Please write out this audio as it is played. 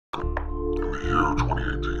year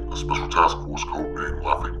 2018, a special task force codenamed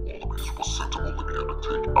Laughing Wallabies was sent to Bolivia to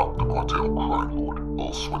take out the cartel crime lord,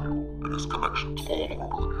 El Sueño, and his connections all over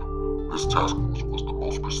Bolivia. This task force was the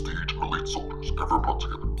most prestige elite soldiers ever put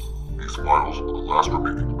together. These files are the last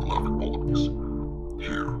remaining of the Laughing Wallabies.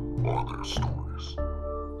 Here are their stories.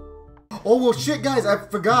 Oh, well, shit, guys, I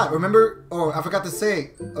forgot. Remember? Oh, I forgot to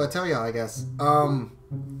say, tell y'all, I guess.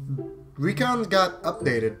 Recon got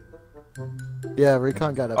updated. Yeah,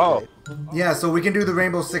 Recon got updated. Oh. Yeah, so we can do the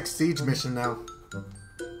Rainbow Six Siege mission now.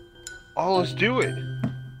 Oh, let's do it.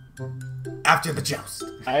 After the joust.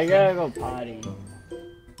 I gotta go potty.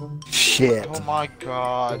 Shit. Oh my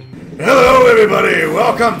god. Hello, everybody.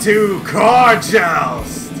 Welcome to Car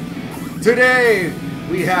Joust. Today,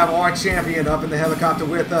 we have our champion up in the helicopter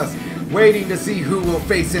with us, waiting to see who will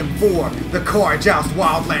face him for the Car Joust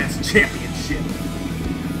Wildlands Championship.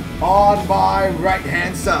 On my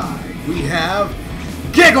right-hand side, we have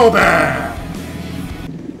Giggle Bear.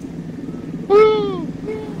 Woo!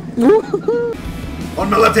 On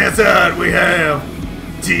my left-hand side, we have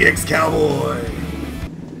TX Cowboy.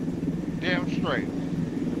 Damn straight.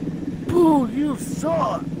 Boo, you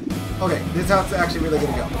suck! Okay, this is how it's actually really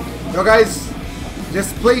gonna go. Yo guys,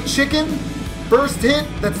 just play chicken. First hit,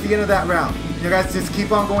 that's the end of that round. You guys just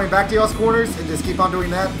keep on going back to y'all's corners and just keep on doing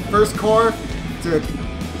that. First car to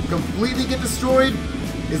completely get destroyed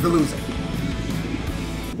is the loser.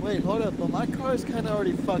 Wait, hold up, but my car is kind of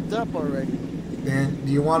already fucked up already. And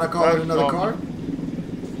do you want to call it another car?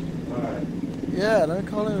 Yeah, let me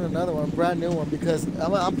call it another one, brand new one, because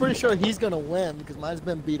I'm pretty sure he's gonna win because mine's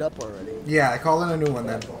been beat up already. Yeah, call it a new one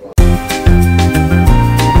then.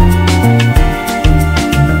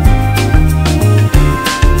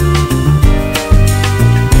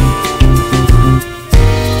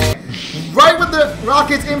 Right when the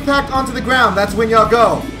rockets impact onto the ground, that's when y'all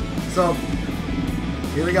go. So,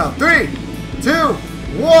 here we go. 3, 2,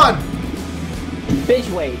 1. Fish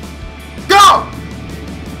weight. Go!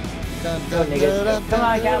 Go, niggas. Come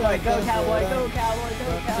on, cowboy. Go, cowboy. Go, cowboy.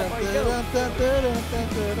 Go, cowboy.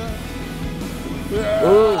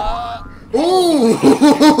 Go. Ooh!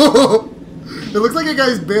 It looks like you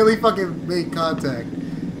guys barely fucking made contact.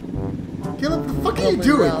 Caleb, the fuck are you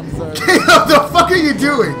doing? Caleb, the fuck are you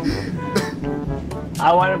doing?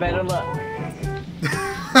 I want a better look.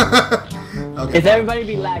 Okay. Because everybody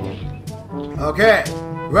be lagging. Okay.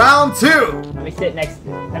 Round 2. Let me sit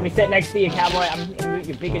next to you, cowboy. I'm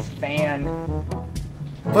your biggest fan.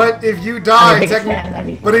 But if you die,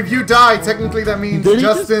 technically that means Did he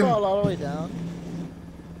Justin. just fall all the way down?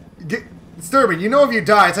 Sturban, you know if you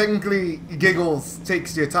die, technically Giggles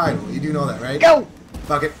takes your title. You do know that, right? Go!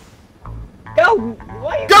 Fuck it. Go!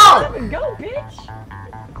 What are you Go! doing? Go, bitch!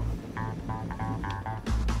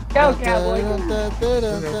 Go, cowboy.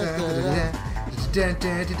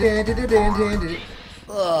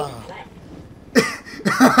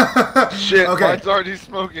 Shit, Okay. mine's already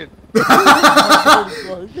smoking.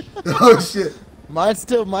 Oh shit. Mine's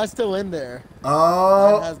still in there.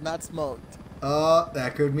 Oh. Mine has not smoked.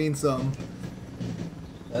 That could mean something.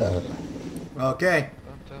 Okay.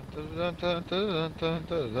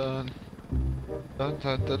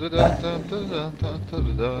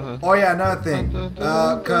 Oh yeah, another thing.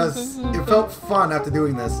 Cause it felt fun after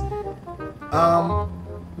doing this.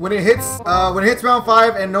 When it hits round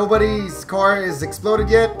 5 and nobody's car is exploded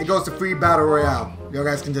yet, it goes to free battle royale. You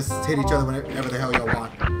guys can just hit each other whenever the hell y'all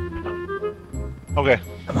want. Okay.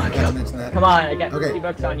 Come on, Forgot to mention that. Come on, I got Okay. 50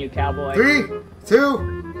 bucks on you, cowboy. 3, 2,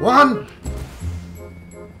 1.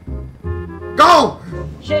 Go!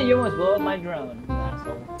 Shit, you almost blew up my drone,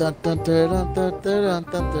 asshole. Dun, dun, dun, dun, dun, dun,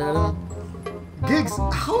 dun, dun. Gigs,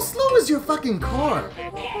 how slow is your fucking car?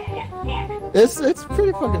 It's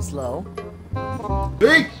pretty fucking slow.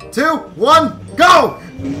 3, 2, 1, go!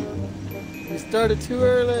 We started too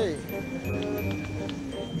early.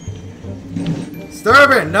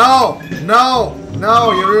 Sturban, no,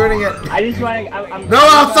 you're ruining it. I just want to. I'm No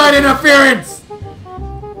outside interference!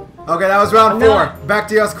 Okay, that was round 4. Back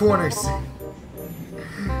to y'all's corners.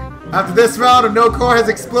 After this round, if no car has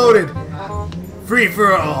exploded, free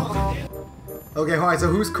for all. Okay, alright, so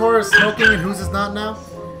whose car is smoking and whose is not now?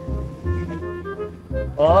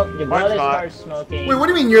 Oh, your brother's not. car's smoking. Wait, what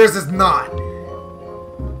do you mean yours is not?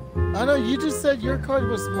 I know you just said your car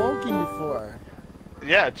was smoking before.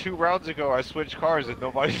 Yeah, 2 rounds ago I switched cars and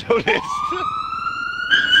nobody noticed.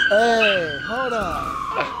 Hey, hold on.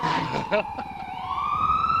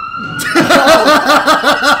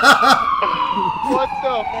 What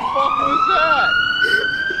the fuck was that?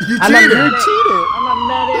 You I'm a cheated! medic. You cheated. I'm a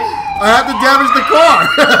medic. I have to damage the car!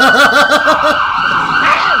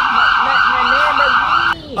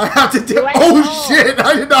 My I have to dip. Oh shit!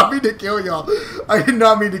 I did not mean to kill y'all. I did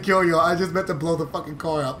not mean to kill y'all. I just meant to blow the fucking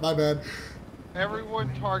car up. My bad.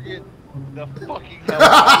 Everyone target the fucking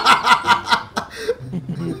helicopter.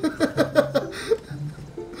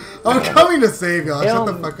 I'm coming to save y'all. Shut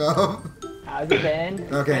the fuck up. How's it been?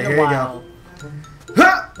 Okay, here you go.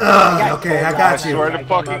 Okay, I got you. I swear to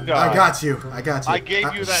fucking God. I got you. I got you. I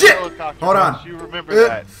gave you that shit! helicopter. Hold on. You remember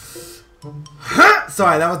that?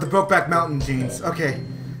 Sorry, that was the Brokeback Mountain jeans. Okay.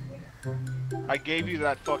 I gave you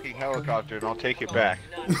that fucking helicopter, and I'll take it back.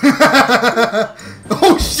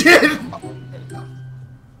 Oh shit!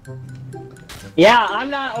 Yeah, I'm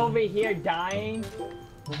not over here dying.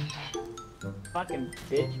 Fucking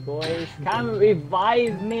bitch, boys. Come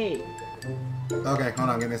revive me. Okay, hold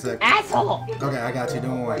on, give me a sec. Asshole! Okay, I got you,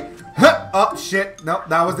 don't worry. Oh shit, nope,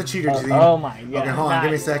 that was the cheater gene. Oh my God. Okay, hold on,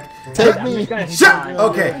 give me a sec. Take me. Shut!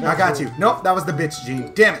 Okay, I got you. Nope, that was the bitch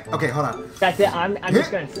gene. Damn it. Okay, hold on. That's it, I'm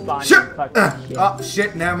just gonna spawn Shit! you fucking shit. Oh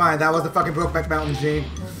shit, never mind. That was the fucking Brokeback Mountain gene.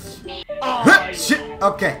 Oh, Shit!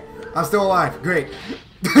 Okay, I'm still alive. Great.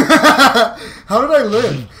 How did I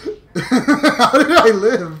live? How did I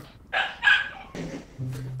live?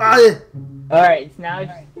 Alright, it's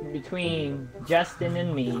now between Justin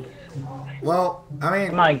and me. Well, I mean,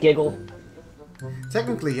 Come on, giggle.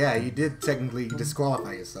 technically, yeah, you did technically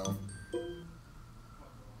disqualify yourself.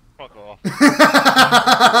 Fuck off.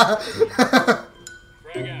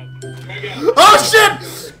 Oh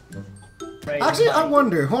shit! Right. Actually, I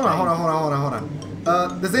wonder. Hold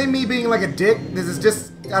on. This ain't me being like a dick. This is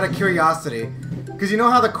just out of curiosity. Because you know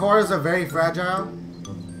how the cars are very fragile?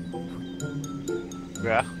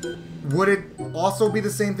 Yeah. Would it also be the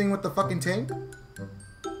same thing with the fucking tank?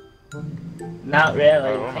 Not really.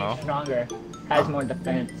 I don't know. It's stronger. Has more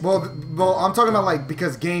defense. Well, I'm talking about like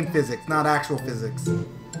because game physics, not actual physics.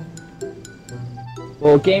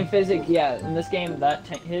 Well, game physics, yeah. In this game,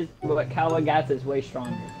 what Cowboy gets is way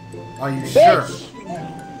stronger. Are you sure?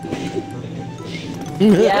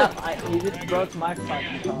 Yeah, he just broke my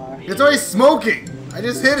fucking car. It's already smoking. I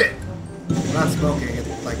just hit it. Well, not smoking.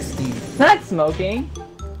 It's like steam. It's not smoking.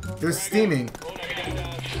 It was steaming.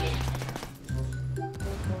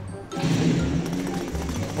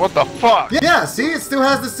 What the fuck? Yeah, see, it still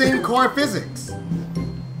has the same car physics.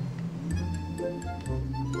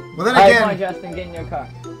 Well, then Alright, come on, again. Justin, get in your car.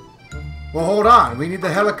 Well, hold on. We need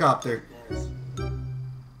the helicopter.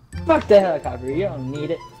 Fuck the helicopter, you don't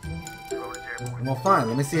need it. Well, fine.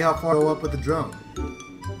 Let me see how far I go up with the drone.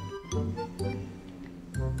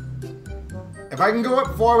 If I can go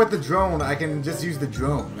up far with the drone, I can just use the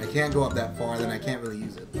drone. If I can't go up that far, then I can't really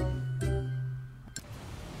use it.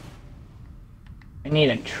 I need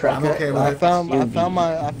a truck. I'm okay with I it. found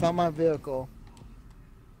my vehicle.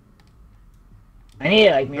 I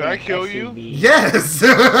need like maybe Did I an kill you? SUV. Yes!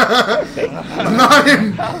 I'm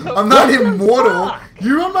not immortal.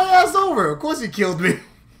 You run my ass over. Of course you killed me.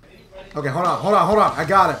 Okay, hold on. I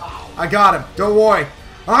got him. Don't worry.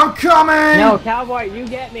 I'm coming! No, Cowboy, you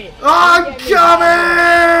get me. I'm You get me,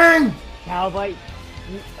 coming! Cowboy,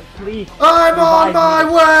 please. I'm on my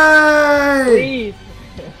revive me. way! Please.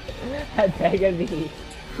 I beg of thee.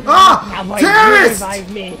 Ah! Cowboy, Terrorist!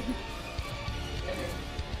 revive me.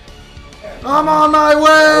 I'm on my way!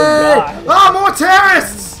 Oh, God. Ah, more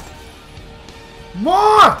terrorists!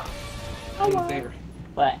 More!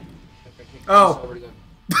 What? Oh.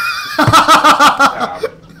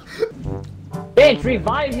 Bitch,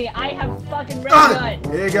 revive me. I have fucking red gun.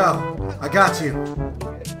 Here you go. I got you.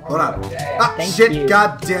 Hold on. Ah, Thank shit. you.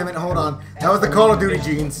 God damn it. Hold on. That was the Call of Duty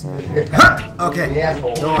jeans. Okay.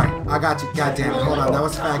 Don't worry. I got you. God damn it. Hold on. That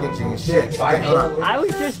was faggot jeans. Shit. Okay, hold on. I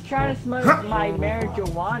was just trying to smoke my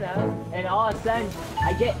marijuana, and all of a sudden,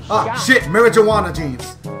 I get Oh, shot. shit. Marijuana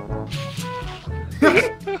jeans.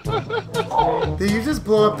 Did you just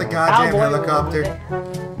blow up the goddamn Cowboy helicopter?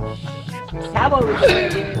 Cowboy was trying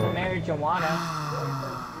to give me the marijuana.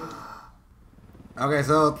 Okay,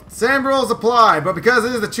 so same rules apply, but because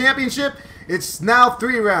it is the championship, it's now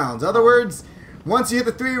 3 rounds. In other words, once you hit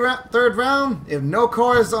the third round, if no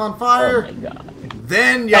car is on Oh fire, my God.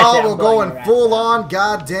 then That's y'all it, will I'm go blowing in your ass full-on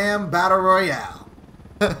goddamn battle royale.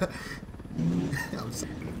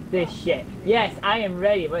 This shit. Yes, I am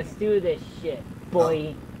ready. Let's do this shit,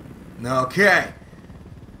 boy. Okay.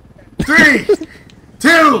 3, 2,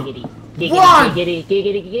 Giggity. Giggity, One. giggity,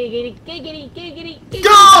 giggity, giggity, giggity, giggity, giggity. go!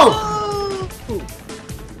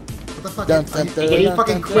 What the fuck? Dun, Are dun, you dun,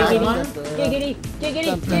 fucking dun, cracking dun, mine? dun, dun. Giggity,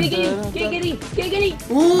 giggity, giggity, giggity, giggity.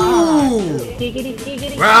 Ooh! Giggity,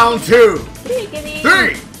 giggity. Round 2. Giggity.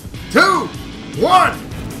 3, 2, 1, I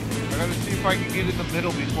gotta see if I can get in the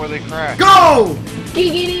middle before they crash. go!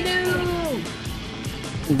 Giggity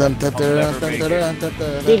doo. Dun, dun, dun, never dun, make dun, it. dun, dun,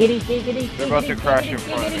 dun. Giggity, giggity, They're about to giggity, crash in giggity,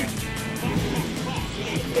 front of me.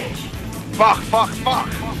 giggity.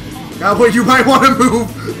 Fuck! Cowboy, you might want to move.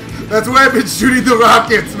 That's why I've been shooting the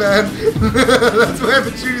rockets, man. That's why I've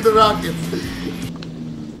been shooting the rockets.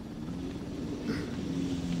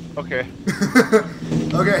 Okay.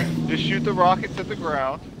 Okay. Just shoot the rockets at the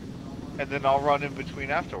ground, and then I'll run in between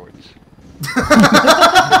afterwards.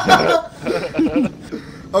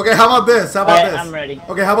 Okay, how about this? How about Alright, this? I'm ready.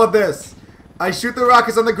 Okay, how about this? I shoot the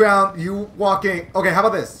rockets on the ground, you walk in. Okay, how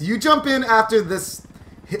about this? You jump in after this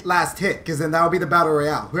last hit, because then that will be the battle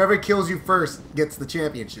royale. Whoever kills you first gets the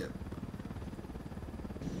championship.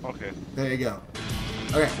 Okay. There you go.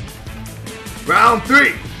 Okay. Round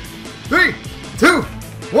 3. 3, 2,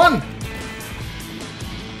 1.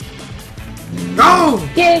 Go!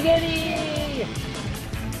 Giggity!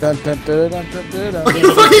 Dun, dun, dun, dun, dun, dun, dun. Are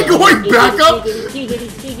you fucking going back up? Giggity,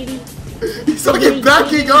 giggity, giggity. He's fucking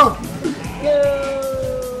backing up.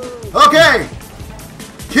 Go! Okay.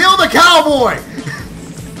 Kill the cowboy.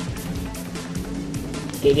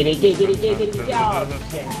 Giggity, giggity, giggity, go!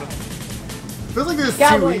 Feels like this is too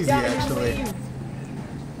Cowboy, easy, cowboy, actually. leave.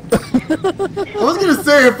 I was gonna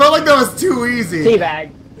say, it felt like that was too easy. Teabag.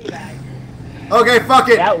 Teabag. Okay, fuck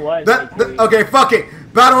it. That was okay, fuck it.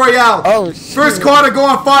 Battle Royale. Oh, shit. First car to go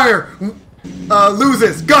on fire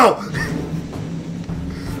loses. Go.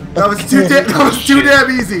 That was too damn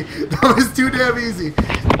easy. That was too damn easy.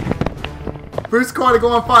 First car to go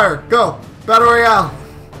on fire. Go. Battle Royale.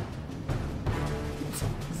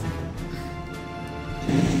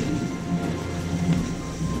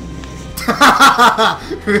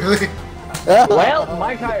 Really? Well,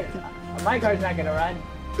 my car's not gonna run.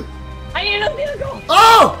 I need a vehicle!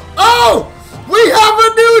 Oh! Oh! We have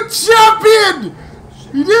a new champion!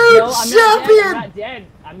 New No, I'm champion! not dead.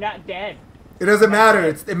 I'm not dead. It doesn't matter.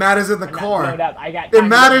 It matters in the I'm not car. blown up. I got It time to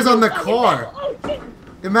matters get on the fucking car. vehicle. Oh, shit.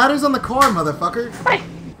 It matters on the car, motherfucker. Right.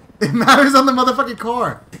 It matters on the motherfucking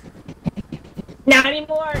car. Not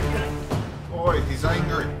anymore. Boy, he's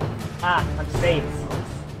angry. Ah, I'm safe.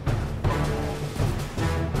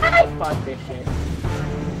 Ah, fuck this shit.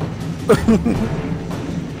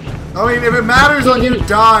 I mean, if it matters on you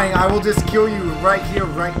dying, I will just kill you right here,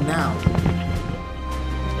 right now.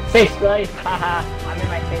 Face place. Haha. I'm in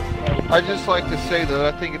my face place. I just like to say that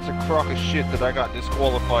I think it's a crock of shit that I got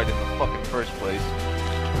disqualified in the fucking first place.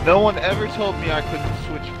 No one ever told me I couldn't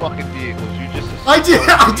switch fucking vehicles. You just I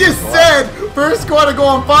just said first squad to go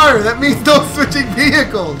on fire. That means no switching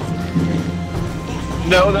vehicles.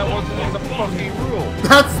 No, that wasn't in the fucking rule.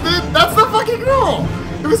 That's the fucking rule.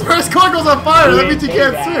 If his first car goes on fire, that means you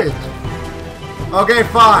can't switch. Okay, It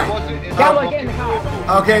fine. wasn't in the Cowboy, get in the fucking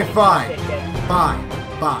car. rule. Okay, fine. Shit, shit. Fine.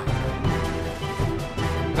 Fine.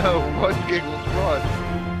 No, run, giggles, run.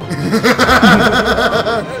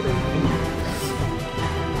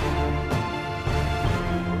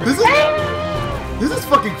 This is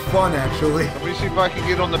fucking fun, actually. Let me see if I can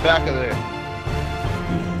get on the back of there.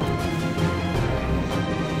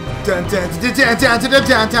 Dun dun dun dun dun dun dun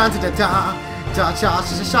dun dun dun dun. Sha sha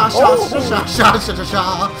sha sha sha sha sha sha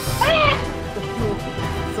sha.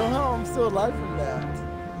 Somehow I'm still alive from that.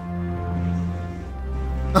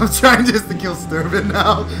 I'm trying just to kill Sturban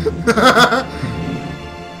now.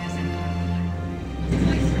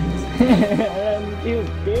 I'm too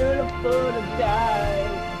beautiful to die.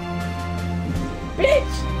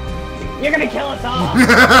 Bitch! You're gonna kill us all!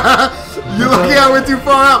 You're lucky I went too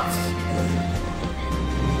far out.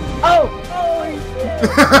 Oh! Holy shit!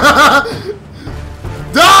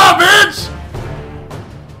 Duh, bitch!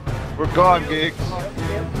 We're gone, gigs.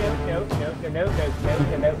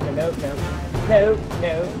 No,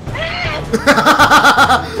 no.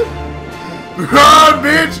 Run,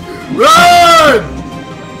 bitch! Run!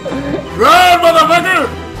 Run, motherfucker!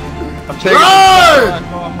 I'm taking Run!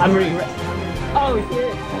 I'm regret. Oh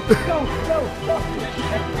shit! Go!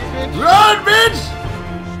 Run, bitch!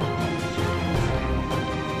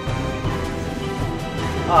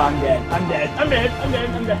 Oh, I'm dead.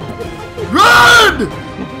 Run!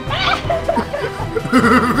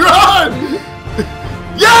 Run!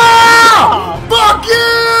 Yeah! Fuck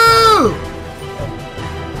you!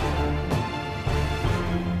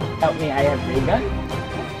 Help me! I have Recon.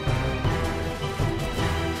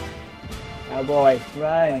 Oh boy,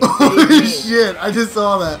 run! Holy shit, I just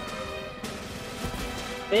saw that.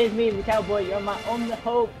 Save me, the cowboy. You're my only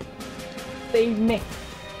hope. Save me,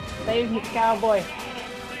 cowboy.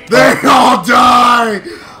 They all die!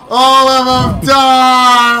 All of them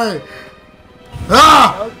die!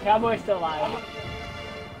 Ah! No, cowboy's still alive.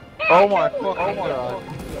 Oh my fucking god.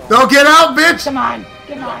 Don't get out, bitch! Come on!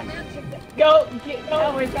 Go!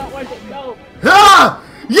 Cowboy's not worth it. Go! Ah!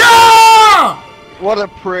 Yeah! What a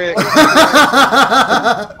prick.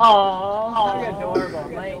 Oh, you're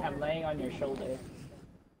adorable. I'm laying on your shoulder.